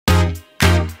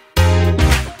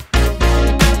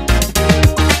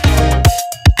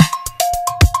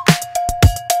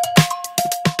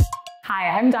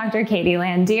Dr. Katie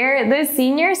Landier, the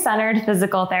Senior Centered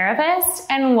Physical Therapist,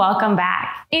 and welcome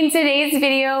back. In today's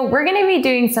video, we're going to be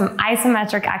doing some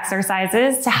isometric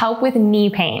exercises to help with knee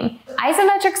pain.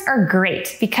 Isometrics are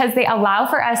great because they allow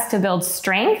for us to build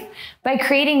strength by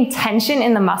creating tension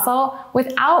in the muscle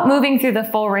without moving through the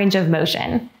full range of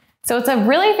motion. So it's a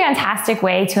really fantastic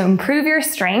way to improve your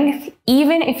strength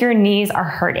even if your knees are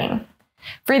hurting.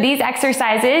 For these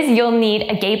exercises, you'll need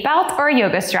a gait belt or a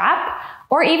yoga strap,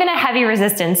 or even a heavy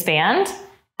resistance band,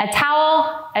 a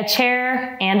towel, a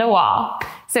chair, and a wall.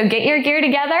 So get your gear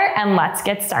together and let's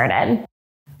get started.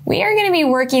 We are going to be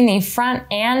working the front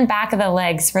and back of the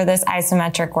legs for this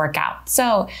isometric workout.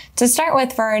 So to start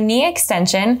with, for our knee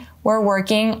extension, we're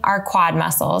working our quad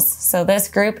muscles. So this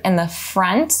group in the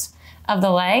front of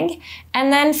the leg.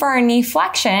 And then for our knee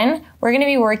flexion, we're going to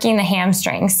be working the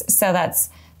hamstrings. So that's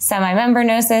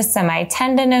semimembranosus,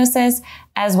 semitendinosus,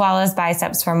 as well as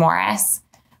biceps femoris.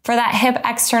 For that hip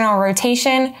external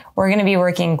rotation, we're going to be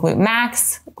working glute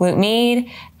max, glute med,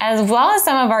 as well as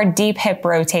some of our deep hip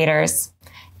rotators.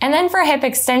 And then for hip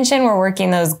extension, we're working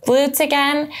those glutes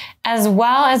again, as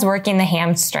well as working the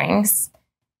hamstrings.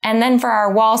 And then for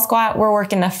our wall squat, we're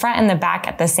working the front and the back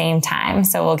at the same time.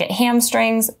 So we'll get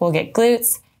hamstrings, we'll get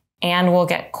glutes, and we'll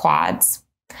get quads.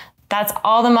 That's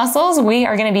all the muscles we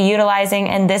are going to be utilizing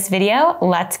in this video.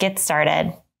 Let's get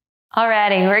started.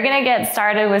 Alrighty, we're going to get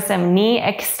started with some knee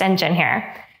extension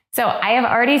here. So I have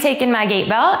already taken my gait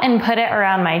belt and put it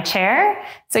around my chair.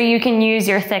 So you can use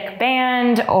your thick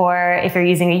band, or if you're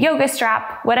using a yoga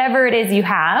strap, whatever it is you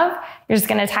have, you're just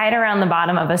going to tie it around the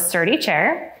bottom of a sturdy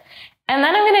chair. And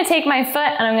then I'm going to take my foot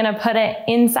and I'm going to put it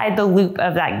inside the loop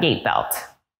of that gait belt.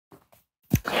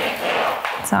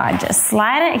 So I just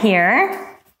slide it here.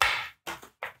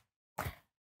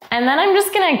 And then I'm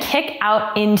just going to kick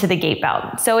out into the gait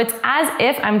belt. So it's as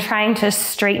if I'm trying to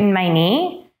straighten my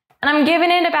knee, and I'm giving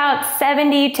it about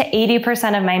 70 to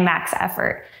 80% of my max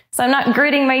effort. So I'm not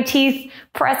gritting my teeth,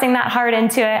 pressing that hard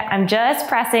into it. I'm just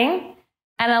pressing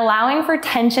and allowing for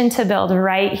tension to build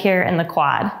right here in the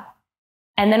quad.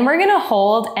 And then we're going to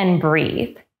hold and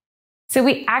breathe. So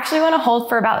we actually want to hold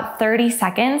for about 30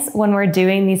 seconds when we're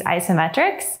doing these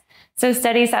isometrics. So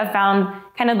studies have found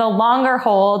kind of the longer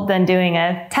hold than doing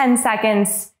a 10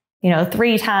 seconds,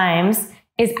 3 times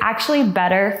is actually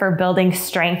better for building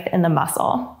strength in the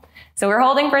muscle. So we're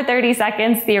holding for 30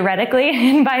 seconds theoretically.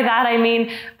 And by that, I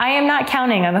mean, I am not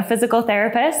counting. I'm a physical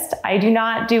therapist. I do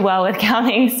not do well with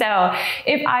counting. So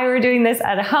if I were doing this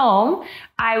at home,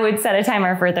 I would set a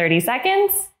timer for 30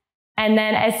 seconds. And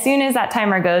then as soon as that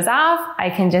timer goes off, I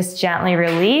can just gently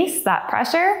release that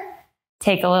pressure,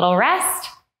 take a little rest.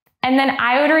 And then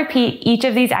I would repeat each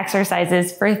of these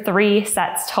exercises for 3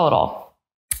 sets total.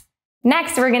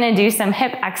 Next, we're going to do some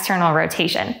hip external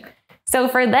rotation. So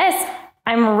for this,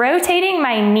 I'm rotating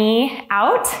my knee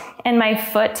out and my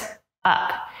foot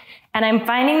up. And I'm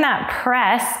finding that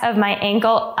press of my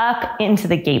ankle up into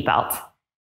the gait belt.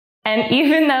 And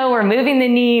even though we're moving the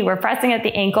knee, we're pressing at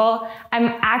the ankle,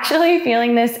 I'm actually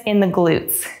feeling this in the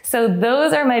glutes. So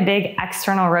those are my big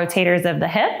external rotators of the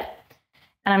hip.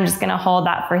 And I'm just going to hold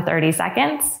that for 30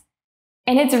 seconds.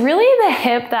 And it's really the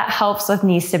hip that helps with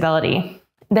knee stability.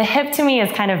 The hip to me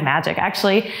is kind of magic.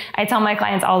 Actually, I tell my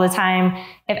clients all the time,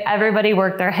 if everybody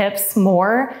worked their hips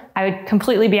more, I would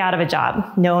completely be out of a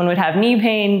job. No one would have knee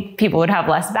pain. People would have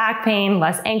less back pain,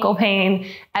 less ankle pain,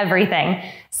 everything.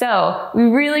 So we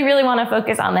really, really want to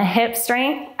focus on the hip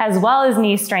strength as well as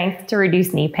knee strength to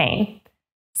reduce knee pain.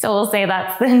 So we'll say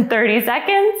that's in 30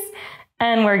 seconds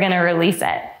and we're going to release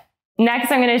it.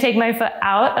 Next, I'm going to take my foot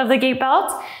out of the gait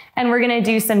belt and we're going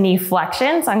to do some knee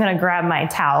flexion. So I'm going to grab my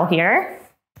towel here.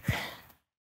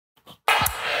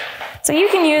 So you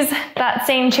can use that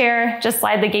same chair, just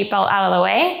slide the gait belt out of the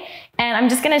way. And I'm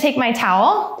just going to take my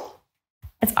towel.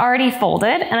 It's already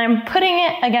folded and I'm putting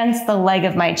it against the leg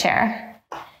of my chair.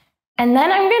 And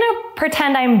then I'm going to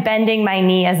pretend I'm bending my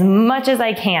knee as much as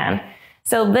I can.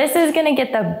 So this is going to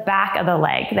get the back of the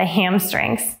leg, the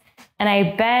hamstrings. And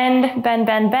I bend, bend,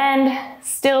 bend, bend,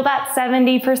 still that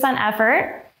 70%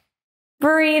 effort,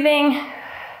 breathing,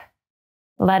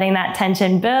 letting that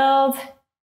tension build,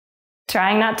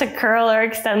 trying not to curl or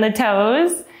extend the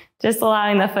toes, just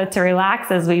allowing the foot to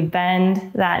relax as we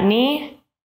bend that knee.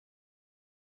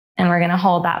 And we're gonna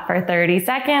hold that for 30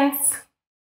 seconds.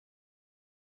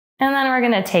 And then we're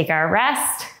gonna take our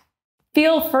rest.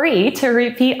 Feel free to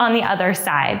repeat on the other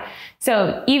side.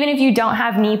 So even if you don't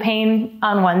have knee pain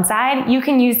on one side, you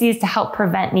can use these to help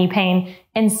prevent knee pain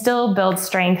and still build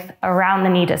strength around the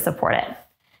knee to support it.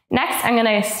 Next, I'm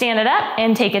gonna stand it up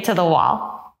and take it to the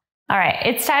wall. All right,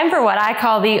 it's time for what I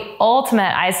call the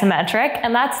ultimate isometric,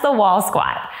 and that's the wall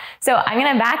squat. So I'm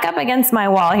gonna back up against my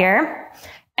wall here,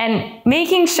 and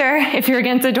making sure if you're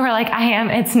against a door like I am,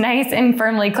 it's nice and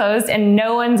firmly closed and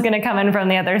no one's gonna come in from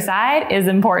the other side is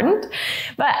important.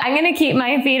 But I'm gonna keep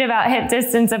my feet about hip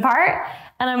distance apart,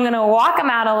 and I'm gonna walk them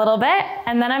out a little bit,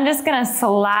 and then I'm just gonna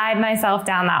slide myself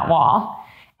down that wall.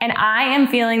 And I am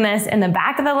feeling this in the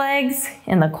back of the legs,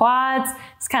 in the quads,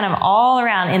 it's kind of all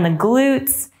around in the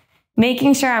glutes,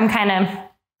 making sure I'm kind of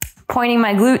pointing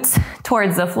my glutes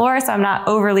towards the floor so I'm not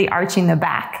overly arching the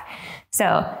back.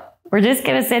 So we're just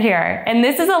gonna sit here. And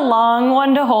this is a long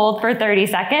one to hold for 30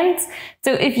 seconds.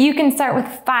 So if you can start with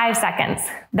 5 seconds,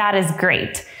 that is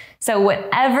great. So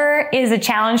whatever is a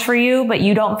challenge for you, but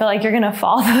you don't feel like you're gonna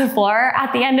fall to the floor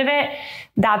at the end of it,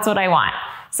 that's what I want.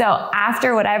 So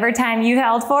after whatever time you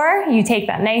held for, you take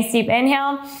that nice deep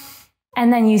inhale,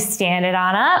 and then you stand it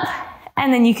on up,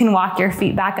 and then you can walk your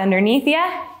feet back underneath you,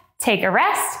 take a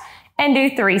rest, and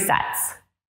do 3 sets.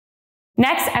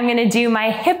 Next, I'm gonna do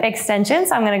my hip extension.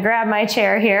 So I'm gonna grab my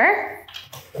chair here,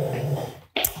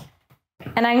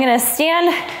 and I'm gonna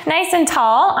stand nice and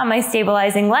tall on my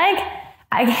stabilizing leg.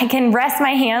 I can rest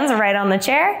my hands right on the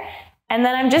chair, and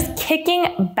then I'm just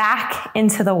kicking back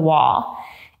into the wall.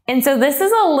 And so this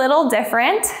is a little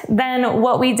different than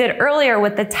what we did earlier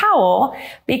with the towel,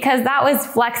 because that was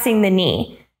flexing the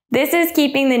knee. This is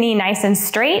keeping the knee nice and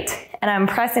straight, and I'm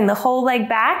pressing the whole leg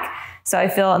back. So I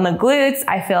feel it in the glutes,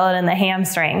 I feel it in the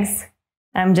hamstrings.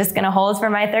 I'm just gonna hold for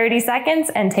my 30 seconds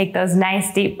and take those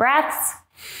nice deep breaths.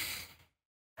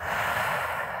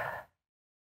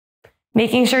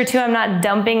 Making sure too I'm not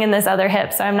dumping in this other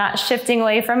hip, so I'm not shifting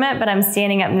away from it, but I'm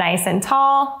standing up nice and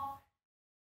tall.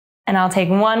 And I'll take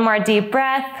one more deep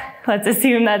breath. Let's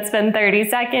assume that's been 30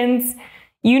 seconds.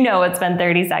 You know it's been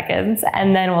 30 seconds.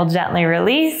 And then we'll gently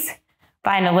release,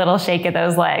 find a little shake of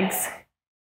those legs.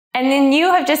 And then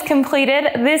you have just completed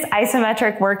this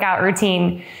isometric workout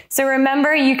routine. So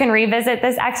remember, you can revisit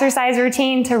this exercise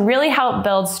routine to really help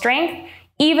build strength,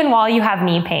 even while you have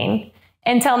knee pain.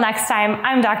 Until next time,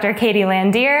 I'm Dr. Katie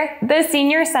Landier, the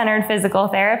Senior-Centered Physical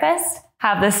Therapist.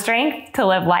 Have the strength to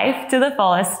live life to the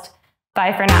fullest.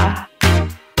 Bye for now.